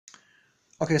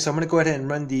Okay, so I'm going to go ahead and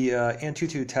run the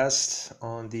Antutu test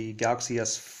on the Galaxy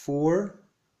S4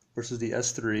 versus the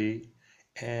S3.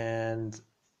 And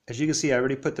as you can see, I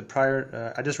already put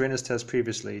the I just ran this test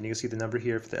previously, and you can see the number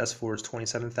here for the S4 is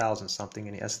 27,000 something,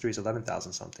 and the S3 is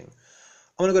 11,000 something.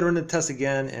 I'm going to go to run the test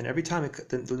again, and every time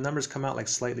the numbers come out like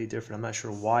slightly different. I'm not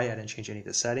sure why. I didn't change any of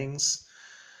the settings.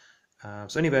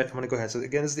 So anyway, I'm going to go ahead. So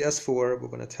again, this is the S4. We're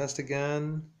going to test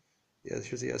again. Yeah,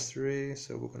 here's the S3,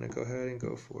 so we're going to go ahead and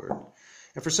go for it.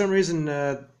 And for some reason,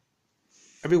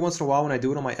 every once in a while when I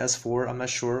do it on my S4, I'm not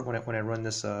sure when I run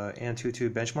this Antutu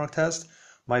benchmark test,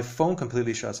 my phone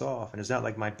completely shuts off. And it's not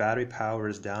like my battery power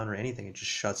is down or anything, it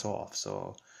just shuts off.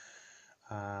 So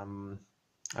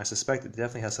I suspect it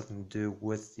definitely has something to do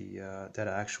with that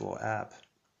actual app.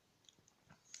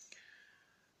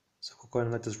 So we'll go ahead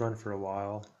and let this run for a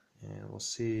while, and we'll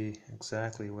see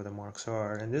exactly where the marks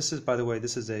are. And this is, by the way,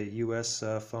 this is a US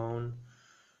phone.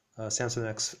 Samsung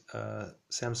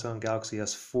Galaxy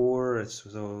S4. It's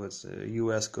a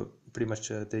US. Pretty much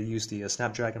they use the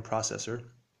Snapdragon processor,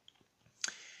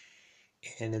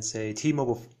 and it's a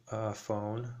T-Mobile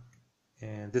phone.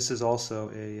 And this is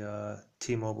also a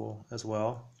T-Mobile as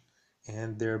well.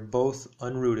 And they're both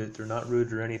unrooted. They're not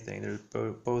rooted or anything. They're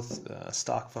both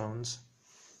stock phones.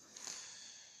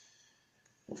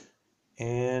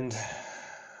 And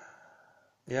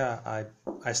yeah,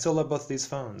 I still love both of these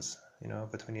phones. You know,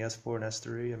 between the S4 and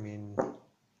S3, I mean,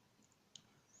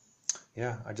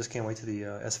 yeah, I just can't wait till the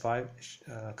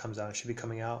S5 comes out. It should be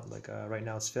coming out like right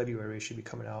now it's February. It should be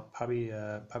coming out probably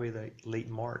like late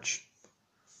March.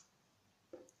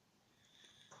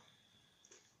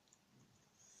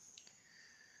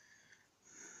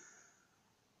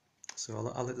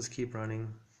 So I'll let this keep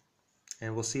running,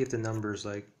 and we'll see if the numbers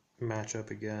like match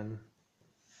up again.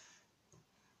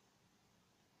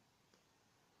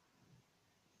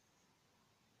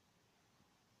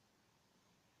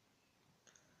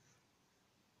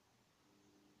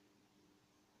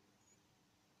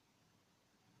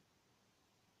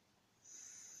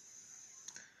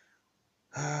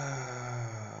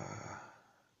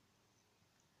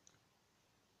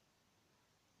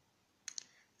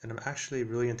 And I'm actually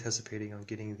really anticipating on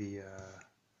getting the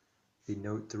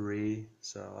Note 3.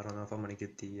 So I don't know if I'm going to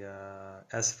get the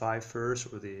S5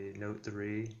 first or the Note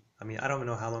 3. I mean, I don't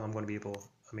know how long I'm going to be able.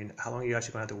 I mean, how long are you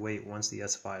actually going to have to wait once the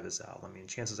S5 is out? I mean,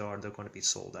 chances are they're going to be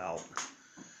sold out,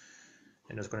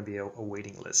 and there's going to be a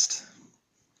waiting list.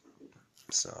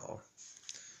 So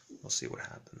we'll see what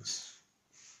happens.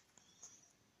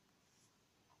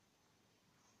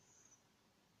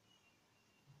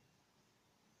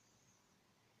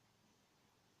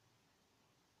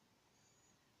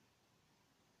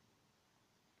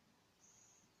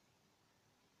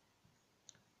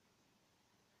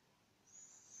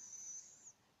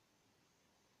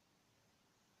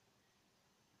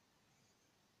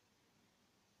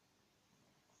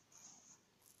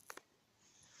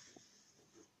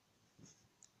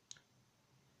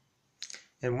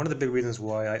 And one of the big reasons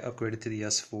why I upgraded to the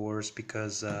S4 is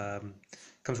because it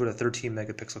comes with a 13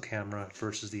 megapixel camera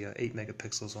versus the 8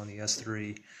 megapixels on the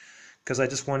S3. Because I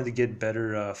just wanted to get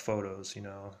better photos, you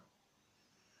know.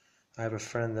 I have a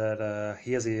friend that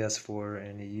he has the S4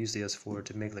 and he used the S4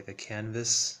 to make like a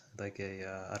canvas, like a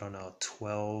I don't know,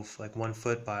 12, like 1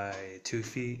 foot by 2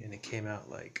 feet, and it came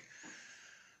out like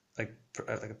a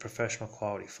professional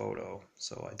quality photo.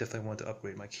 So I definitely want to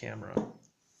upgrade my camera.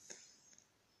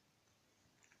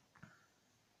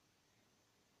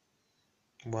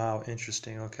 Wow,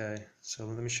 interesting. Okay, so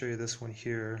let me show you this one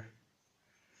here.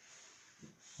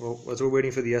 Well, as we're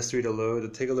waiting for the S3 to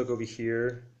load, take a look over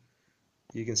here.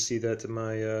 You can see that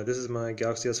my this is my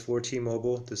Galaxy S4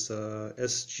 T-Mobile, this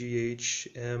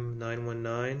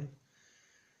SGHM919, and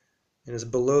it's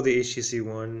below the HTC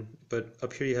One, but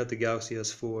up here you have the Galaxy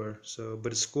S4. So,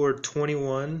 but it scored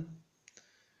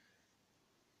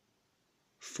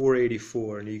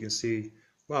 21,484, and you can see,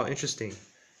 wow, interesting.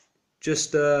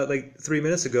 Just like 3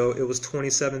 minutes ago, it was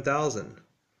 27,000.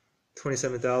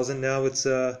 27,000. Now it's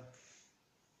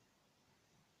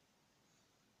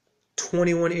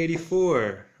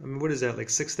 2184. I mean, what is that? Like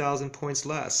 6,000 points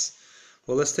less.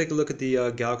 Well, let's take a look at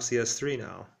the Galaxy S3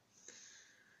 now.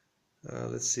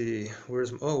 Let's see.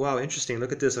 Oh wow, interesting.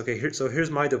 Look at this. Okay, so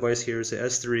here's my device here. It's a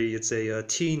S3. It's a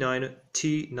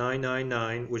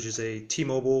T999, which is a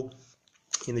T-Mobile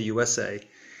in the USA.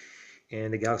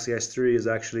 And the Galaxy S3 is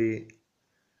actually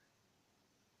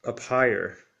up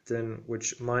higher than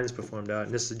which mine is performed at.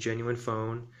 And this is a genuine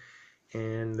phone.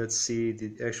 And let's see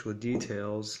the actual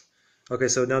details. Okay,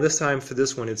 so now this time for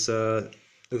this one, it's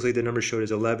looks like the number showed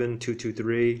is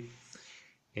 11,223,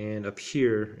 and up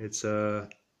here it's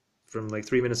from like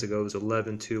 3 minutes ago, it was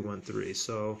 11,213.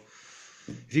 So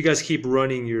if you guys keep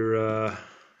running your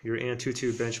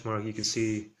Antutu benchmark, you can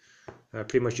see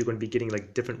pretty much you're going to be getting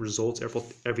like different results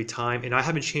every time. And I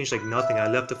haven't changed like nothing. I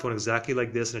left the phone exactly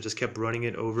like this, and I just kept running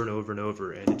it over and over and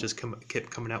over, and it just kept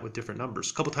coming out with different numbers.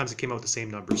 A couple times it came out with the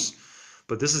same numbers,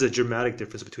 but this is a dramatic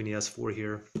difference between the S4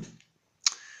 here.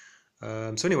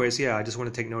 So anyways, yeah, I just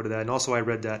want to take note of that. And also I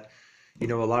read that, a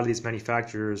lot of these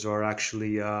manufacturers are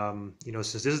actually,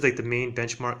 since this is like the main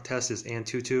benchmark test is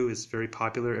Antutu, it's very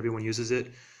popular, everyone uses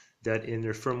it, that in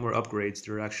their firmware upgrades,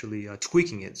 they're actually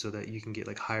tweaking it so that you can get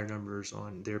like higher numbers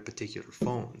on their particular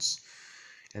phones.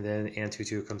 And then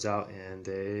Antutu comes out and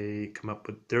they come up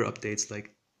with their updates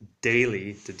like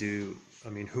daily to do,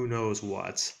 who knows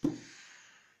what.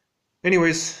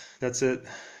 Anyways, that's it.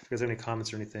 If you guys have any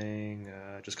comments or anything,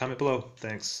 just comment below.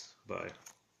 Thanks. Bye.